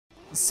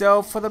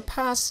So for the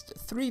past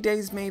 3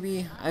 days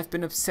maybe, I've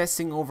been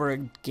obsessing over a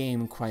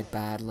game quite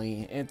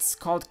badly. It's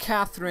called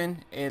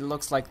Catherine. It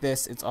looks like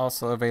this. It's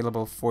also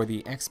available for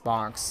the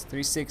Xbox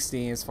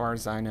 360 as far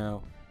as I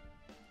know.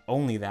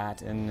 Only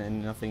that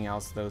and nothing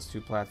else, those two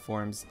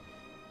platforms.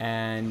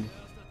 And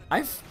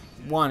I've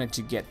wanted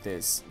to get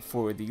this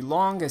for the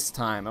longest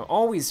time. I've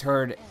always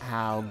heard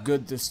how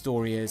good the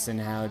story is and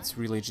how it's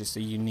really just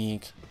a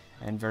unique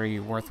and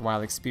very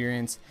worthwhile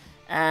experience.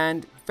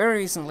 And very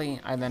recently,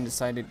 I then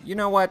decided, you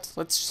know what,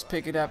 let's just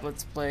pick it up,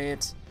 let's play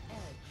it.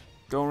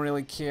 Don't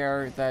really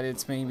care that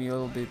it's maybe a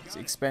little bit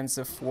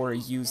expensive for a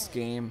used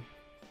game,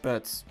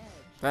 but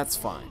that's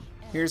fine.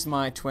 Here's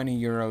my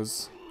 20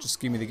 euros,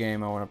 just give me the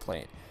game, I want to play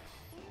it.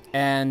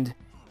 And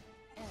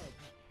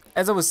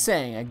as I was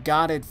saying, I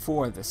got it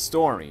for the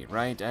story,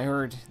 right? I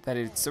heard that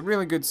it's a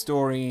really good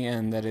story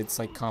and that it's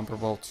like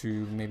comparable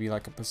to maybe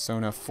like a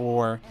Persona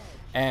 4.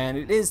 And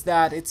it is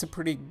that. It's a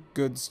pretty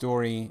good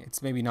story.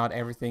 It's maybe not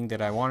everything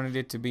that I wanted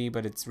it to be,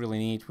 but it's really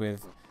neat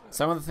with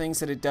some of the things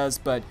that it does.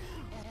 But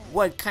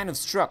what kind of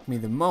struck me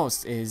the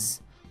most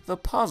is the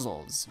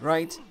puzzles,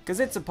 right? Because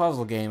it's a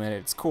puzzle game at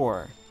its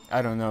core.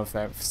 I don't know if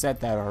I've said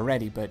that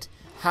already, but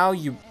how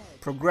you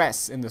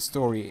progress in the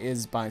story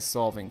is by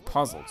solving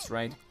puzzles,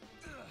 right?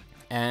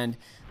 And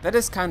that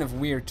is kind of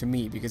weird to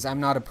me because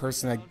I'm not a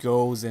person that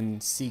goes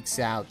and seeks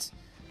out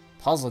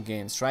puzzle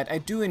games, right? I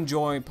do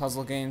enjoy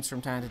puzzle games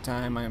from time to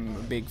time. I'm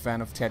a big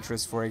fan of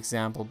Tetris, for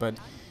example, but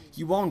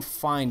you won't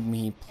find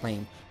me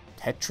playing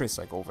Tetris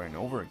like over and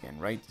over again,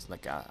 right?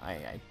 Like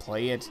I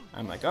play it,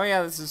 I'm like, oh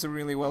yeah, this is a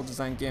really well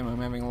designed game,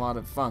 I'm having a lot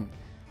of fun.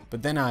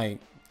 But then I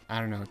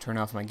don't know, turn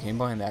off my Game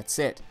Boy and that's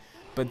it.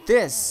 But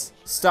this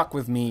stuck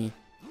with me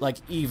like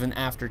even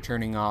after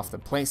turning off the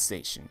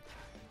PlayStation.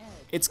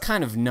 It's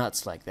kind of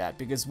nuts like that,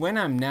 because when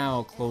I'm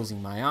now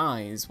closing my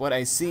eyes, what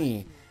I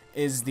see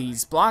is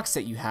these blocks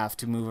that you have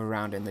to move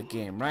around in the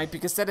game, right?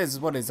 Because that is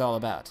what it's all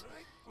about.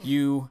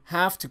 You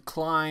have to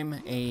climb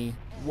a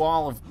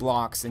wall of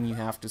blocks and you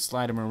have to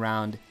slide them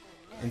around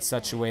in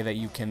such a way that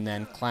you can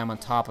then climb on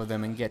top of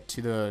them and get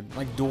to the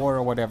like door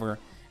or whatever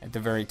at the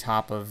very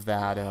top of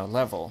that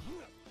level.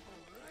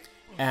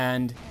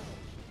 And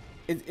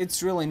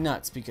it's really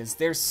nuts because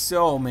there's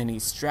so many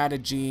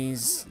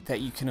strategies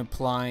that you can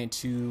apply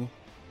to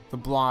the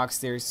blocks.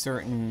 There's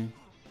certain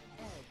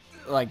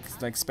like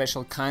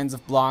special kinds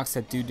of blocks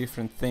that do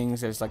different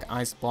things. There's like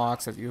ice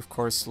blocks that you of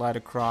course slide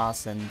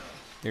across, and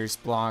there's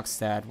blocks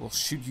that will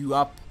shoot you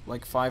up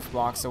like 5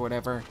 blocks or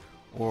whatever,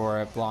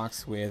 or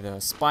blocks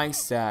with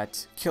spikes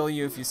that kill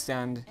you if you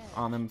stand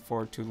on them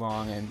for too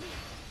long. And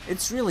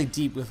it's really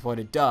deep with what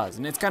it does,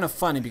 and it's kind of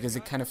funny because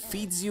it kind of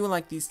feeds you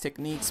like these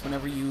techniques.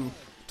 Whenever you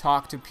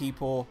talk to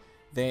people,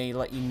 they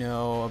let you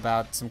know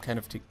about some kind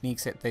of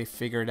techniques that they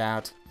figured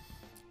out.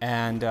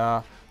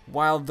 And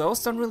while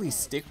those don't really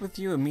stick with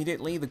you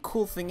immediately, the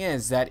cool thing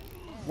is that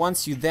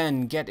once you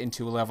then get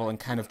into a level and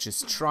kind of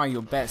just try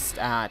your best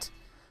at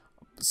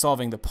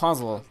solving the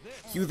puzzle,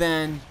 you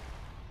then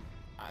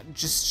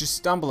just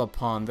stumble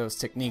upon those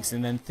techniques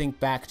and then think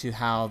back to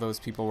how those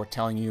people were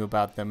telling you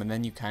about them, and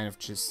then you kind of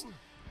just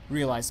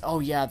realize, oh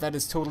yeah, that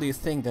is totally a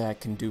thing that I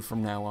can do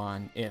from now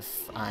on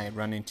if I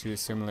run into a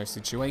similar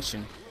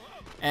situation.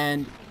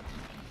 And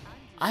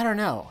I don't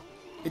know.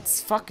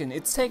 It's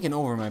taken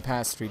over my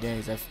past 3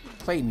 days. I've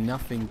played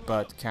nothing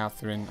but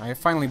Catherine. I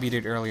finally beat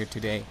it earlier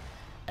today,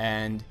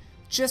 and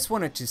just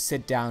wanted to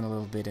sit down a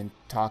little bit and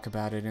talk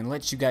about it and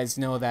let you guys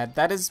know that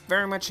that is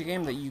very much a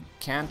game that you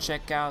can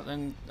check out,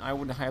 and I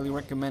would highly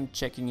recommend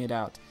checking it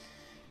out.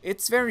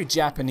 It's very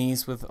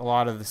Japanese with a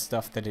lot of the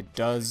stuff that it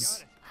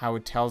does. How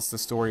it tells the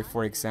story,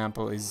 for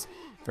example, is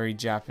very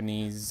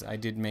Japanese. I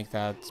did make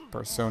that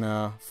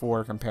Persona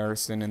 4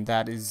 comparison, and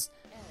that is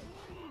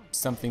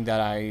something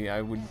that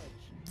I would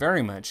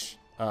very much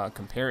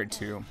compare it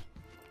to,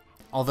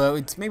 although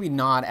it's maybe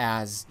not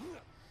as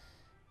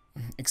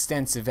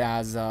extensive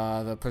as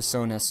the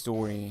Persona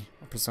story,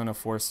 Persona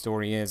 4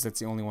 story is. That's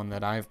the only one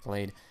that I've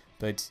played,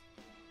 but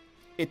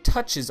it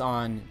touches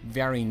on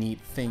very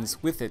neat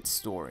things with its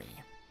story.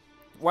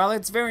 While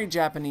it's very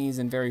Japanese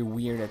and very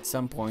weird at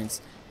some points,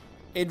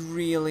 it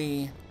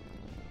really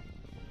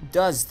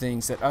does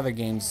things that other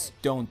games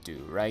don't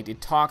do, right?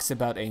 It talks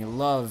about a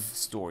love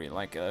story,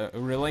 like a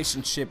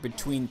relationship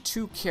between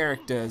two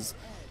characters,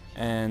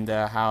 and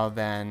how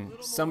then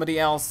somebody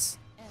else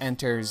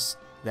enters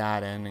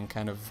that and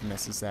kind of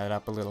messes that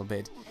up a little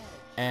bit.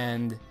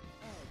 And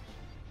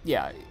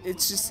yeah,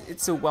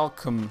 it's a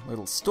welcome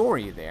little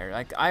story there.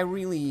 Like, I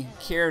really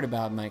cared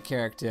about my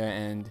character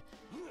and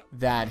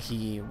that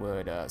he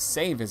would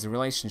save his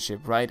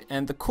relationship, right?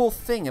 And the cool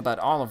thing about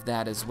all of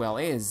that as well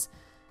is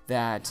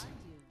that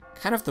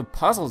kind of the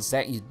puzzles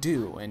that you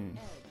do, and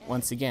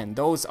once again,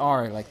 those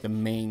are like the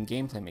main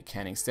gameplay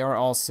mechanics. There are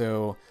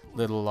also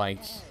little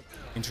like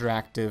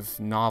interactive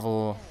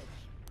novel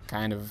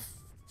kind of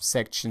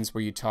sections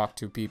where you talk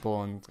to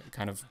people and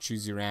kind of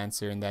choose your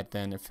answer, and that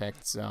then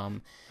affects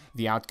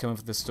the outcome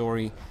of the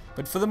story.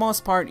 But for the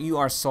most part, you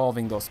are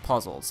solving those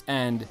puzzles.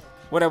 And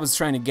what I was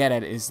trying to get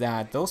at is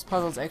that those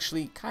puzzles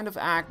actually kind of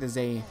act as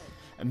a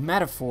a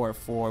metaphor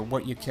for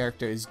what your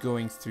character is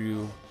going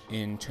through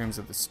in terms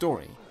of the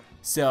story.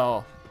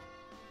 So,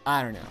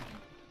 I don't know.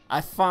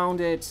 I found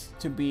it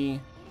to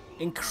be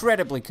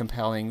incredibly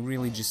compelling,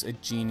 really just a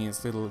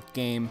genius little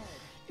game.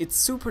 It's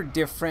super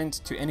different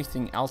to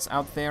anything else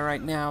out there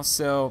right now,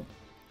 so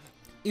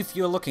if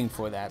you're looking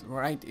for that,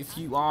 right? If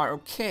you are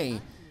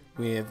okay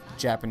with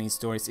Japanese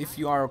stories, if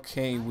you are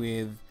okay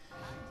with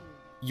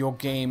your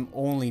game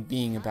only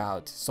being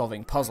about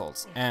solving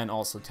puzzles and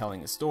also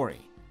telling a story,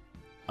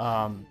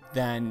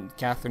 then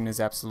Catherine is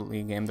absolutely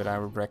a game that I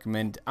would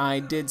recommend. I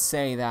did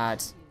say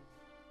that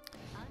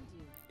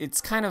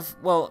it's kind of,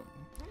 well,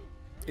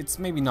 it's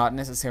maybe not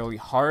necessarily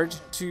hard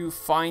to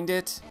find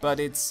it, but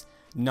it's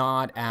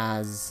not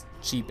as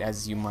cheap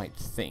as you might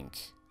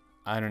think.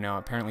 I don't know,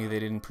 apparently they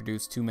didn't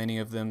produce too many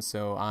of them,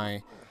 so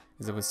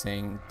as I was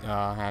saying,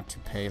 had to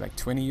pay like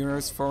 20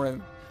 euros for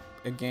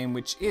a game,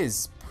 which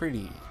is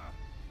pretty...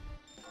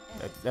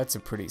 That's a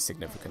pretty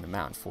significant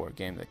amount for a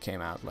game that came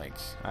out like,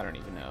 I don't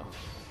even know,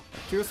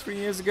 2 or 3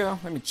 years ago?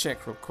 Let me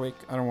check real quick.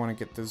 I don't want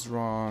to get this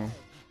wrong.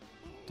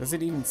 Does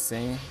it even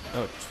say?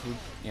 Oh,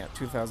 yeah,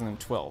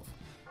 2012.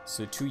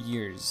 So 2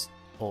 years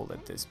old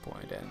at this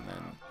point, and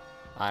then,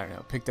 I don't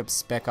know, picked up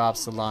Spec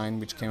Ops: The Line,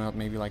 which came out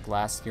maybe like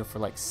last year for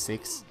like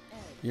 6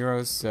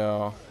 euros,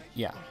 so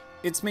yeah.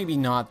 It's maybe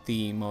not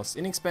the most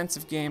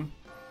inexpensive game,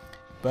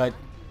 but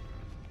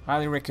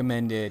highly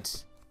recommend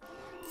it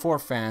for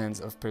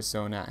fans of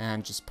Persona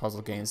and just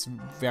puzzle games,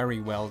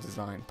 very well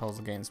designed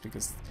puzzle games,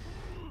 because,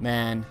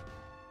 man,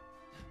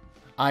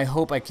 I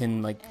hope I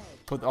can like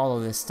put all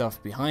of this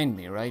stuff behind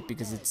me, right?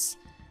 Because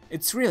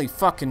it's really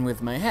fucking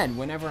with my head.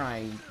 Whenever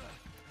I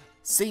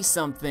see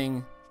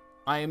something,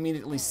 I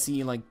immediately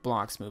see like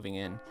blocks moving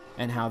in,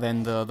 and how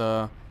then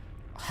the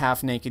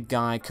half-naked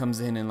guy comes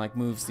in and like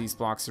moves these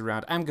blocks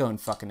around. I'm going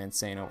fucking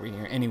insane over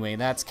here. Anyway,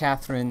 that's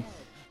Catherine.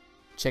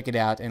 Check it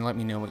out and let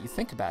me know what you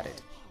think about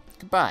it.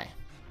 Goodbye.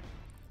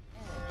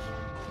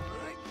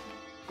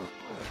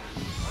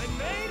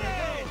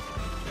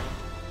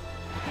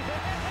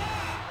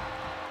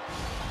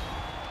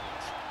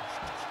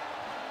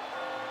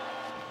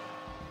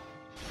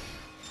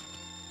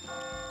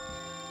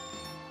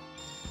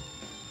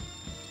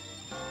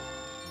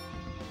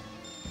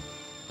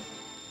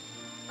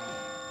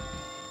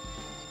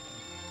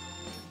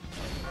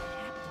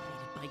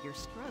 Your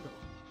struggle.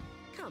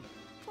 Come,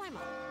 climb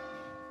up.